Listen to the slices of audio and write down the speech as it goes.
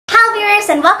Operas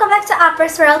and welcome back to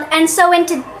Opera's World. And so there's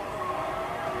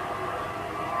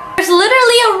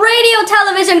literally a radio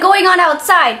television going on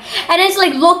outside, and it's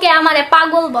like loke hamare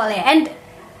pagol bole, and it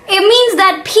means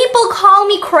that people call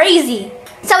me crazy.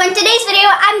 So in today's video,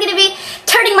 I'm gonna be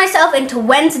turning myself into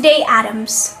Wednesday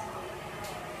Addams.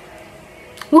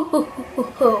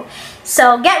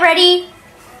 So get ready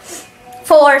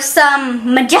for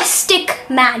some majestic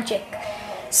magic.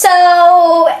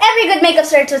 So every good makeup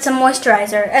starts with some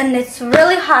moisturizer, and it's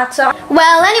really hot, so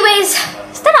well, anyways,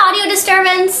 is that audio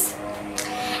disturbance?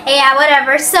 Yeah,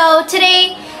 whatever. So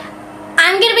today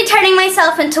I'm gonna be turning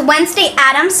myself into Wednesday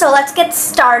Addams, so let's get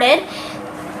started.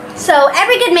 So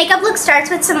every good makeup look starts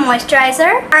with some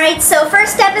moisturizer. Alright, so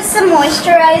first step is some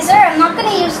moisturizer. I'm not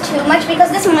gonna use too much because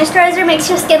this moisturizer makes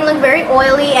your skin look very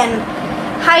oily and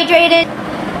hydrated.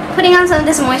 Putting on some of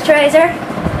this moisturizer,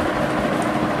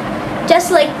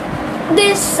 just like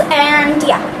this, and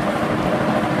yeah,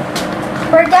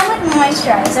 we're done with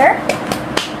moisturizer.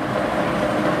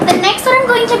 The next one I'm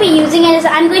going to be using is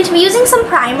I'm going to be using some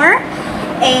primer,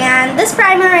 and this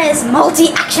primer is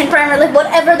multi-action primer, like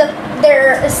whatever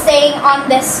they're saying on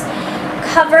this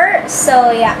cover.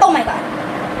 So yeah, oh my god,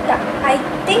 yeah, I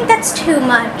think that's too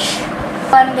much.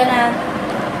 I'm gonna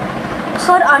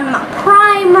put on my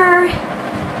primer,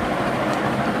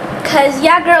 because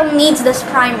yeah, girl needs this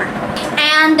primer.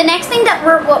 And the next thing that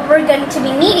what we're going to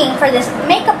be needing for this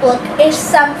makeup look is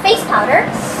some face powder.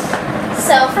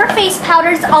 So for face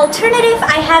powder's alternative,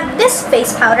 I have this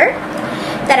face powder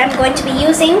that I'm going to be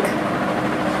using.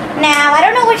 Now, I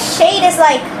don't know which shade is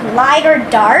like light or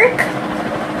dark.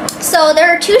 So there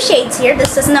are two shades here.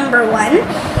 This is number 1.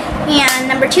 And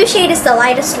number 2 shade is the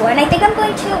lightest one. I think I'm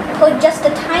going to put just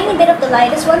a tiny bit of the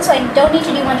lightest one, so I don't need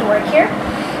to do much work here.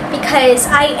 Because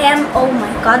I am, oh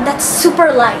my god, that's super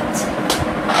light.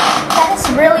 That is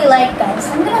really light, guys.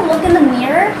 I'm gonna look in the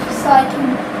mirror so I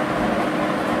can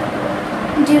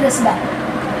do this better.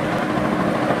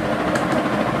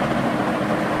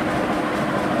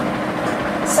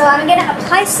 So I'm gonna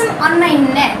apply some on my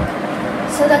neck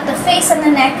so that the face and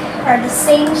the neck are the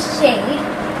same shade.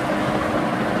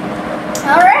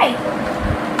 Alright.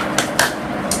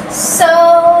 So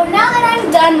now that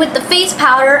I'm done with the face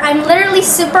powder, I'm literally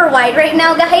super white right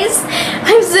now, guys.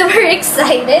 I'm super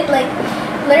excited, like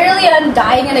literally I'm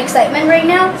dying in excitement right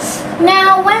now.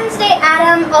 Now Wednesday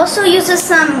Addams also uses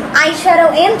some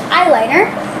eyeshadow and eyeliner,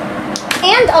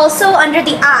 and also under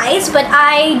the eyes, but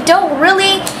I don't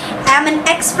really am an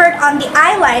expert on the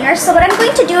eyeliner, so what I'm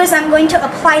going to do is I'm going to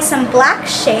apply some black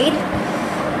shade,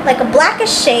 like a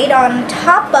blackish shade on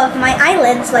top of my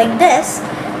eyelids like this.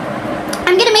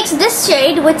 I'm gonna mix this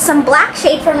shade with some black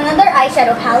shade from another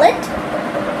eyeshadow palette.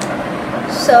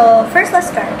 So first let's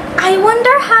start. I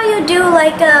wonder how you do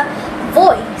like a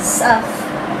voice of,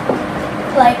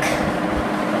 like,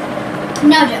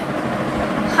 no joke.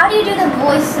 How do you do the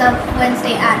voice of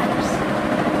Wednesday Addams?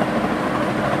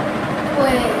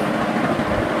 Wait.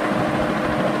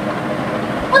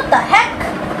 What the heck?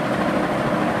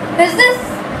 Is this?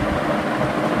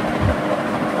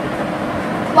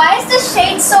 Why is this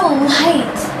shade so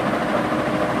light?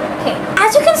 Okay,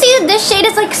 as you can see, this shade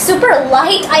is like super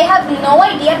light. I have no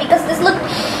idea because this looked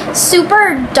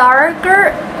super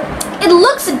darker. It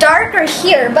looks darker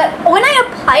here, but when I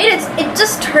apply it, it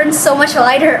just turns so much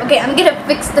lighter. Okay, I'm gonna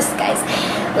fix this, guys.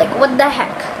 Like, what the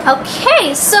heck?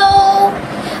 Okay, so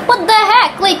what the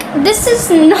heck? Like, this is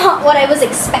not what I was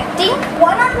expecting.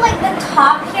 One on like the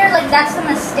top here, like that's a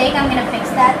mistake. I'm gonna fix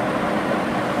that.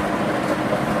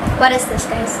 What is this,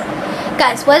 guys?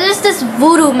 Guys, what is this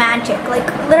voodoo magic? Like,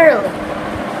 literally.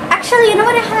 Actually, you know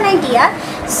what? I have an idea.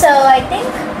 So, I think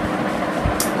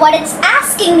what it's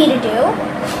asking me to do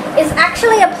is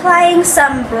actually applying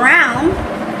some brown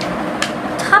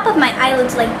top of my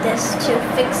eyelids like this to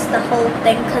fix the whole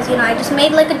thing. Because, you know, I just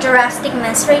made like a drastic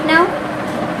mess right now.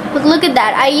 But look at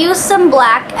that. I used some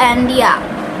black, and yeah.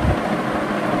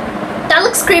 That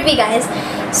looks creepy, guys.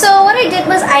 So what I did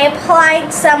was I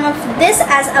applied some of this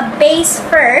as a base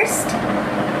first.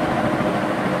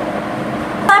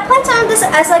 I applied some of this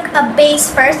as like a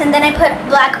base first, and then I put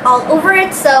black all over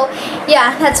it. So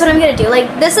yeah, that's what I'm gonna do.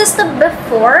 Like, this is the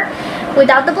before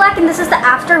without the black, and this is the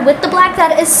after with the black.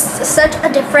 That is such a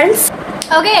difference.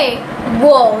 Okay,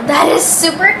 whoa, that is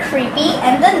super creepy.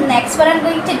 And the next what I'm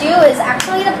going to do is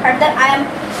actually the part that I am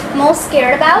most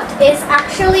scared about, is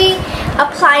actually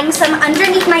applying some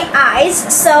underneath my eyes.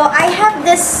 So I have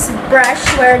this brush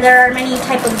where there are many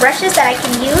type of brushes that I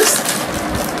can use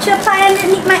to apply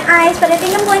underneath my eyes, but I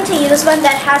think I'm going to use one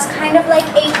that has kind of like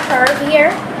a curve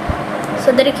here,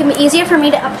 so that it can be easier for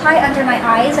me to apply under my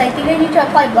eyes. I think I need to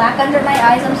apply black under my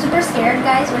eyes. I'm super scared,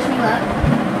 guys. Wish me luck.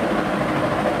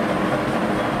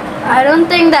 I don't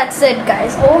think that's it,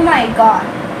 guys. Oh my god.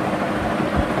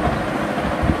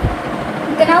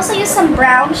 You can also use some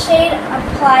brown shade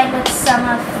applied with some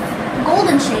of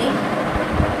golden shade.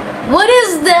 What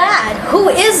is that? Who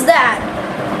is that?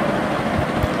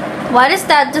 Why does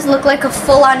that just look like a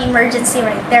full-on emergency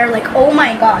right there? Like, oh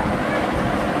my god.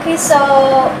 Okay,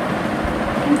 so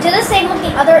do the same with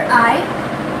the other eye.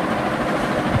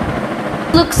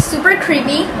 Looks super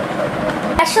creepy.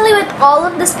 Especially with all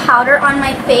of this powder on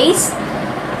my face.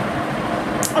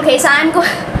 Okay, so I'm going...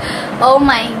 Oh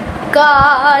my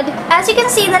god. As you can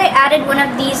see that I added one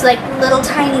of these like little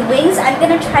tiny wings. I'm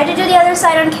gonna try to do the other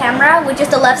side on camera, which is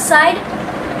the left side.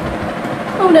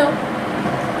 Oh no.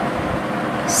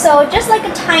 So just like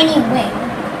a tiny wing.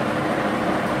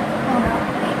 Oh no.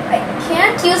 I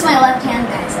can't use my left hand,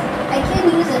 guys. I can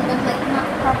use it, but like not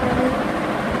properly.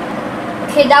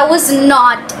 Okay, that was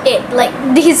not it. Like,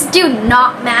 these do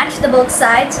not match the both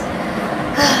sides.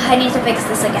 I need to fix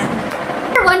this again.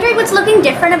 If you're wondering what's looking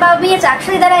different about me, it's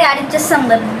actually that I added just some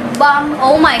lip balm.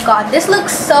 Oh my god, this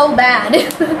looks so bad.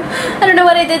 I don't know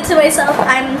what I did to myself.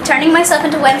 I'm turning myself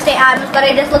into Wednesday Addams, but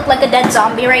I just look like a dead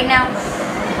zombie right now.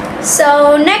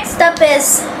 So, next up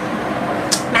is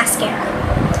mascara.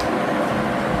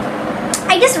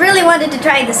 I just really wanted to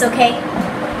try this, okay?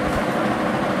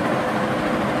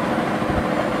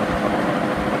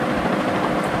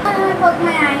 Poke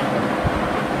my eye.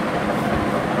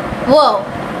 Whoa,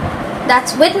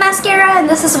 that's with mascara and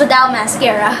this is without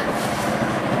mascara.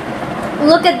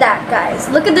 Look at that, guys.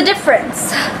 Look at the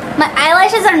difference. My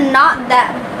eyelashes are not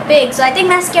that big, so I think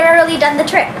mascara really done the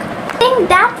trick. I think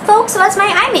that, folks, was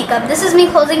my eye makeup. This is me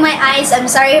closing my eyes. I'm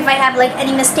sorry if I have like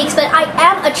any mistakes, but I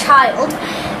am a child.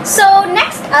 So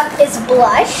next up is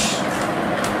blush.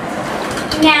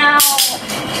 Now,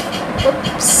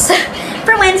 oops.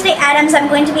 For Wednesday Addams, I'm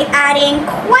going to be adding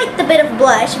quite the bit of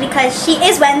blush because she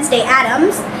is Wednesday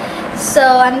Addams. So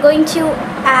I'm going to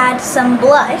add some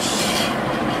blush.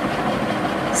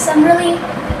 Some really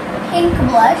pink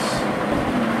blush.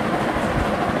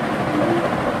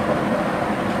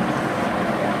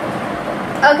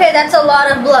 Okay, that's a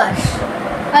lot of blush.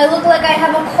 I look like I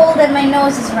have a cold and my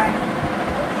nose is running.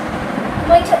 I'm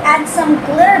going to add some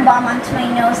glitter balm onto my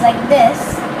nose like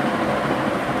this.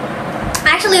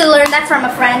 I actually learned that from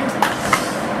a friend.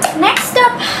 Next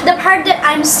up, the part that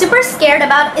I'm super scared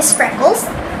about is freckles.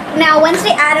 Now,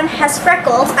 Wednesday Addams has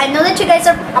freckles. I know that you guys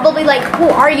are probably like, who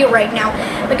are you right now?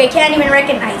 Like, I can't even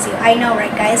recognize you. I know,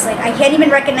 right, guys? Like, I can't even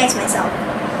recognize myself.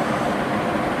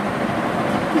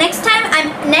 Next,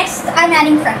 I'm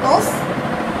adding freckles.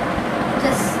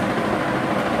 Just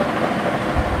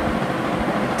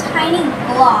tiny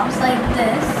globs like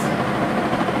this.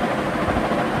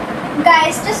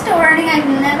 Guys, just a warning, I've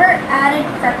never added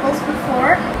freckles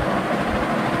before.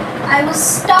 I was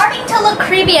starting to look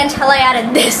creepy until I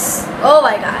added this. Oh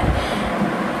my god.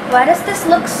 Why does this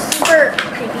look super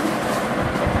creepy?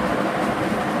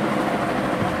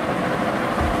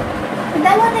 And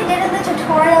then what they did in the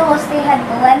tutorial was they had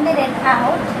blended it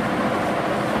out.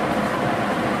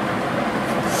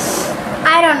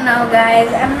 I don't know,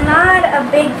 guys. I'm not a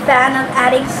big fan of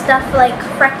adding stuff like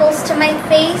freckles to my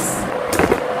face.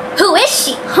 Who is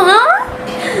she? Huh?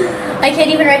 I can't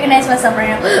even recognize myself right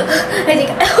now. I think,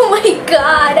 oh my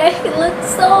god, I look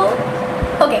so...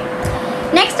 Okay,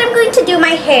 next I'm going to do my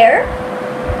hair.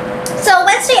 So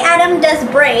Wednesday Addams does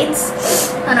braids.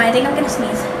 Oh no, I think I'm gonna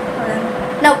sneeze.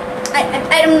 No,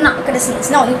 I'm not gonna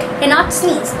sneeze. No, you cannot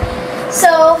sneeze.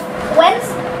 So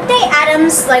Wednesday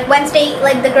Addams, like Wednesday,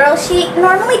 like the girl, she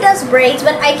normally does braids,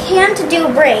 but I can't do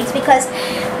braids because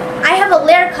I have a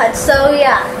layer cut, so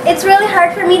yeah, it's really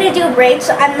hard for me to do braids,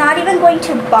 so I'm not even going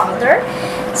to bother.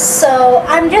 So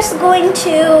I'm just going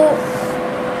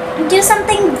to do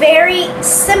something very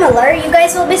similar. You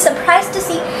guys will be surprised to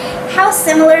see how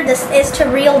similar this is to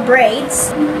real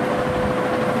braids.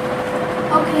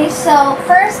 Okay, so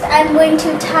first I'm going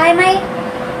to tie my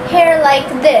hair like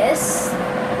this.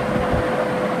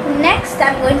 Next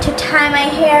I'm going to tie my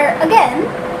hair again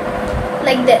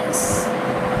like this.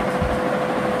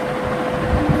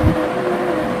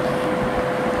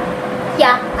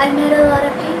 Yeah, I made a lot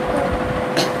of paper.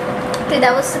 Okay,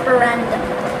 that was super random.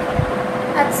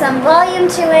 Add some volume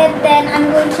to it, then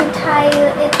I'm going to tie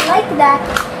it like that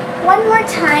one more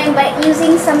time by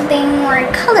using something more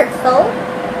colorful.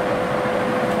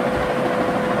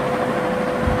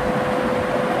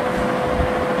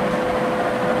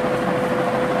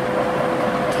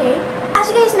 Okay. As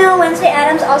you guys know, Wednesday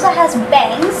Addams also has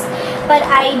bangs, but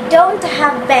I don't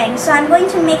have bangs, so I'm going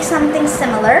to make something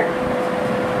similar.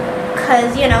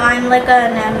 Because, you know, I'm like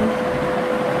an,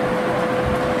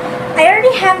 I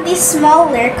already have these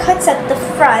small layer cuts at the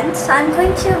front, so I'm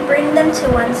going to bring them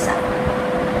to one side.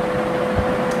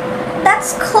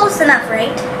 That's close enough,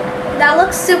 right? That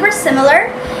looks super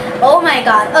similar. Oh my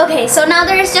god. Okay, so now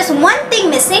there is just one thing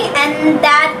missing, and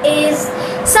that is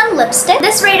some lipstick.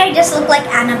 This rate I just look like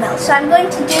Annabelle, so I'm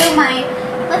going to do my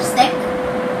lipstick.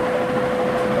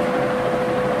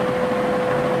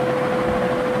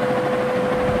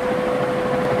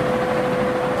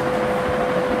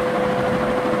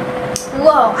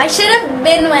 Whoa, I should have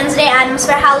been Wednesday Addams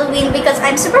for Halloween because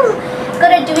I'm super good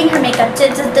at doing her makeup.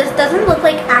 This doesn't look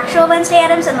like actual Wednesday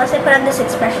Addams unless I put on this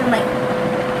expression like...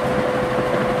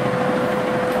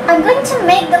 I'm going to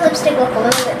make the lipstick look a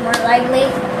little bit more lively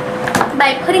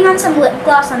by putting on some lip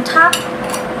gloss on top.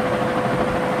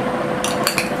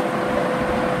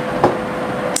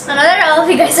 I know that all of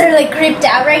you guys are like creeped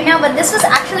out right now, but this was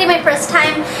actually my first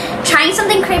time trying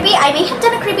something creepy. I may have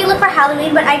done a creepy look for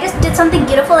Halloween, but I just did something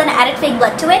beautiful and added fake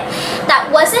blood to it.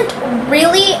 That wasn't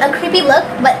really a creepy look,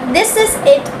 but this is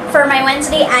it for my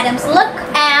Wednesday Addams look.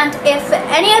 And if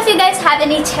any of you guys have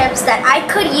any tips that I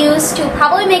could use to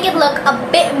probably make it look a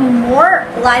bit more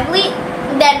lively,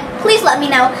 then please let me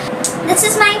know. This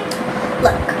is my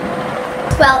look.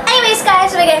 Well, anyways guys,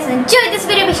 if you guys enjoyed this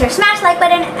video, be sure to smash the like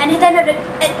button and hit that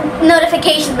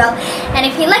notification bell. And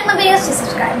if you like my videos, please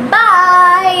subscribe.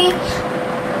 Bye!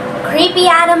 Creepy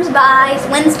Addams buys,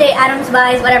 Wednesday Addams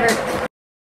buys, whatever.